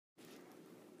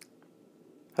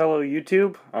Hello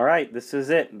YouTube. Alright, this is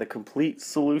it, the complete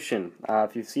solution.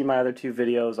 If you've seen my other two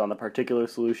videos on the particular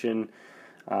solution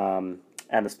and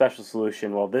the special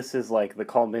solution, well, this is like the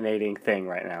culminating thing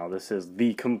right now. This is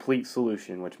the complete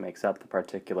solution, which makes up the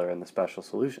particular and the special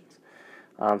solutions.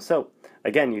 So,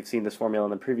 again, you've seen this formula in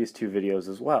the previous two videos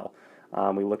as well.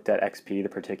 We looked at xp, the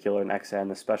particular, and xn,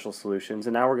 the special solutions,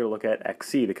 and now we're going to look at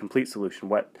xc, the complete solution,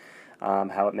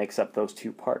 how it makes up those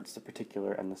two parts, the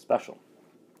particular and the special.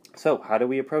 So, how do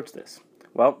we approach this?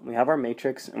 Well, we have our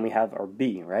matrix and we have our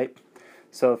B, right?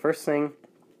 So the first thing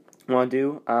we want to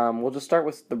do, we'll just start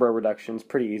with the row reduction. It's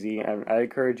pretty easy, and I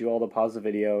encourage you all to pause the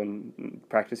video and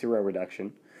practice your row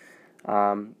reduction.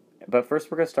 But first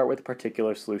we're going to start with the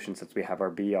particular solution since we have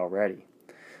our B already.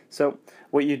 So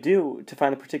what you do to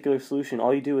find the particular solution,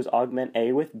 all you do is augment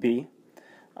A with B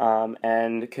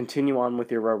and continue on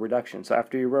with your row reduction. So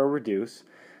after you row reduce,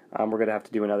 we're going to have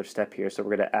to do another step here. So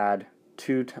we're going to add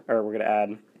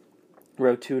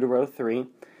row 2 to row 3,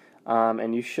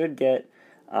 and you should get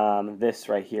this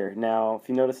right here. Now, if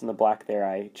you notice in the black there,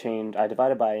 I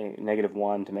divided by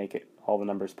 -1 to make it all the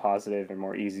numbers positive and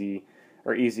more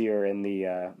easier in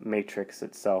the matrix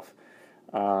itself.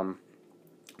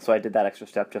 So I did that extra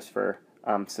step just for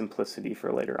simplicity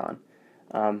for later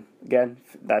on. Again,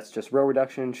 that's just row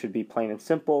reduction, should be plain and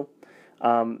simple.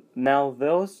 Now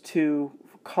those two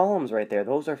columns right there,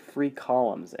 those are free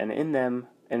columns, and in them,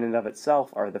 in and of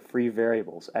itself, are the free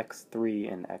variables, x3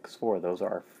 and x4. Those are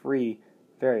our free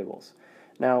variables.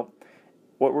 Now,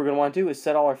 what we're going to want to do is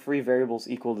set all our free variables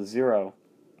equal to 0.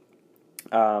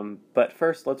 But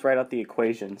first, let's write out the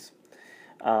equations.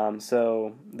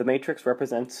 So the matrix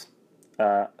represents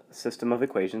a system of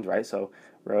equations, right? So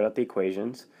wrote out the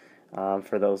equations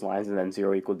for those lines, and then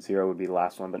 0 equals 0 would be the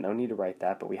last one, but no need to write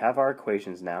that. But we have our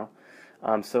equations now.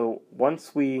 So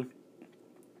once we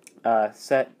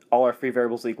set all our free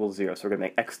variables equal 0, so we're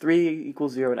going to make x3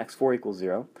 equals 0 and x4 equals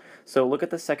 0. So look at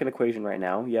the second equation right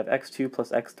now. You have x2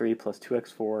 plus x3 plus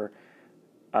 2x4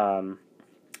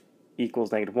 equals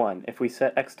 -1. If we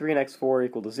set x3 and x4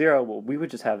 equal to 0, well, we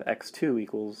would just have x2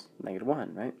 equals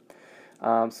 -1, right?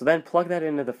 So then plug that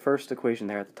into the first equation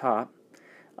there at the top,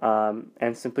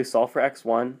 and simply solve for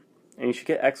x1, and you should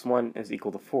get x1 is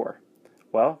equal to 4.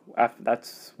 Well,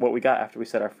 that's what we got after we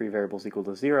set our free variables equal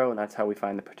to 0, and that's how we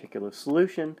find the particular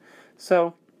solution.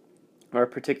 So, our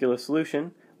particular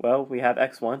solution, well, we have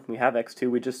x1, we have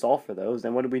x2, we just solved for those.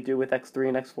 Then what did we do with x3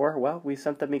 and x4? Well, we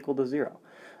set them equal to 0.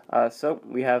 So,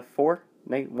 we have 4,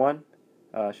 1,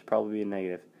 should probably be a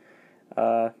negative.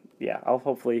 Yeah,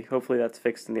 hopefully that's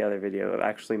fixed in the other video. It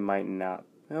actually might not.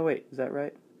 Oh wait, is that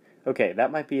right? Okay, that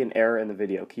might be an error in the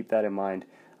video. Keep that in mind.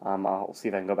 I'll see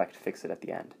if I can go back to fix it at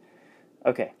the end.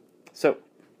 Okay, so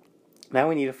now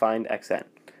we need to find xn,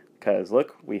 because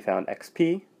look, we found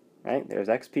xp, right? There's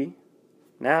xp.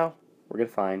 Now we're going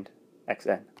to find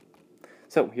xn.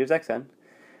 So here's xn.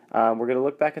 We're going to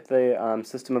look back at the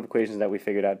system of equations that we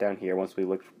figured out down here. Once we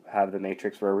have the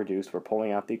matrix row reduced, we're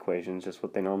pulling out the equations, just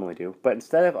what they normally do. But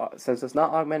instead of, since it's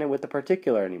not augmented with the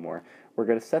particular anymore, we're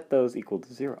going to set those equal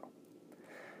to 0.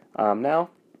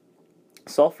 Now,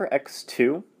 solve for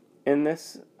x2 in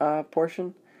this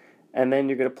portion. And then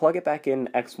you're going to plug it back in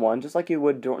x1, just like you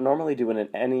would normally do in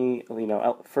any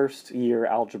first year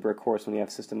algebra course when you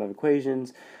have system of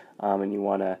equations, and you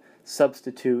want to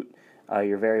substitute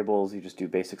your variables. You just do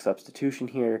basic substitution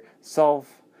here,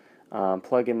 solve,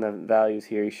 plug in the values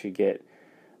here. You should get,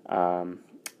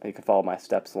 you can follow my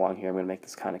steps along here. I'm going to make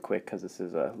this kind of quick because this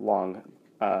is a long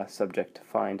subject to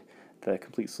find the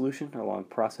complete solution, or long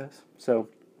process. So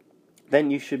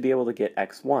then you should be able to get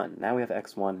x1. Now we have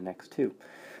x1 and x2.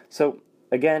 So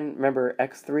again, remember,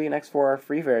 x3 and x4 are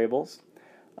free variables.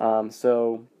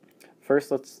 So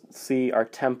first let's see our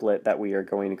template that we are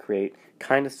going to create,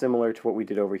 kind of similar to what we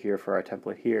did over here for our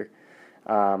template here,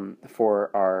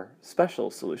 for our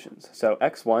special solutions. So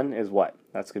x1 is what?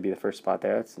 That's going to be the first spot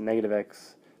there. That's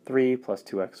 -x3 plus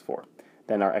 2x4.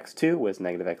 Then our x2 was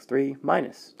 -x3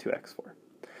 minus 2x4.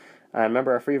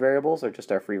 Remember, our free variables are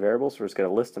just our free variables. We're just going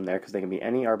to list them there because they can be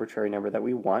any arbitrary number that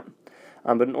we want.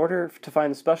 But in order to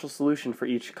find the special solution for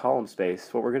each column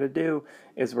space, what we're going to do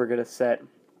is we're going to set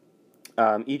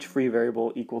each free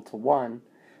variable equal to 1,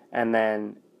 and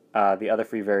then the other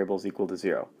free variables equal to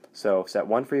 0. So set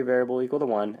one free variable equal to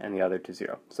 1 and the other to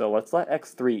 0. So let's let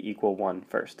x3 equal 1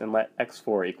 first, and let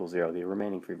x4 equal 0, the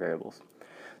remaining free variables.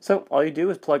 So all you do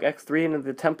is plug x3 into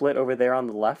the template over there on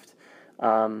the left,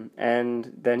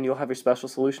 and then you'll have your special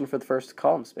solution for the first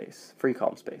column space, free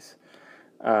column space,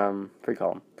 free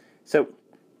column. So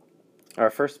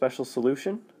our first special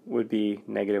solution would be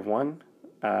 -1,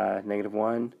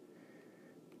 -1,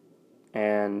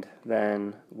 and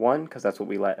then 1, because that's what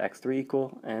we let x3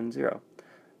 equal, and 0.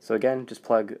 So again, just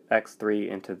plug x3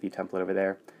 into the template over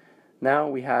there. Now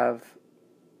we have,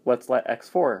 let's let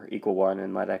x4 equal 1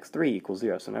 and let x3 equal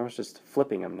 0. So now it's just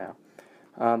flipping them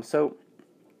now. So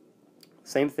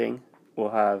same thing, we'll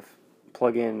have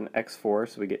plug in x4,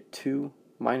 so we get 2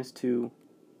 minus 2,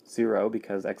 0,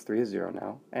 because x3 is 0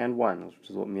 now, and 1, which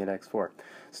is what we made x4.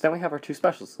 So now we have our two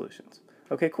special solutions.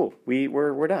 Okay, cool.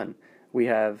 We're done. We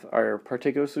have our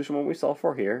particular solution, what we solved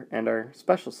for here, and our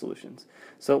special solutions.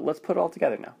 So let's put it all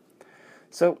together now.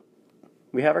 So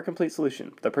we have our complete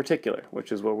solution, the particular,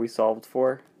 which is what we solved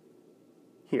for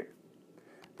here.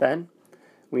 Then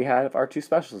we have our two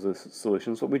special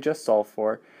solutions, what we just solved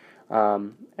for,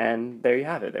 and there you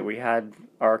have it. We had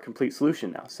our complete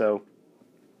solution now. So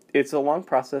it's a long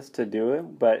process to do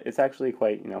it, but it's actually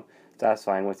quite,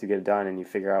 satisfying once you get it done and you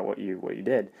figure out what you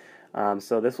did.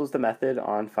 So this was the method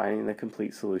on finding the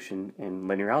complete solution in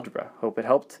linear algebra. Hope it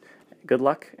helped. Good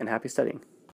luck and happy studying.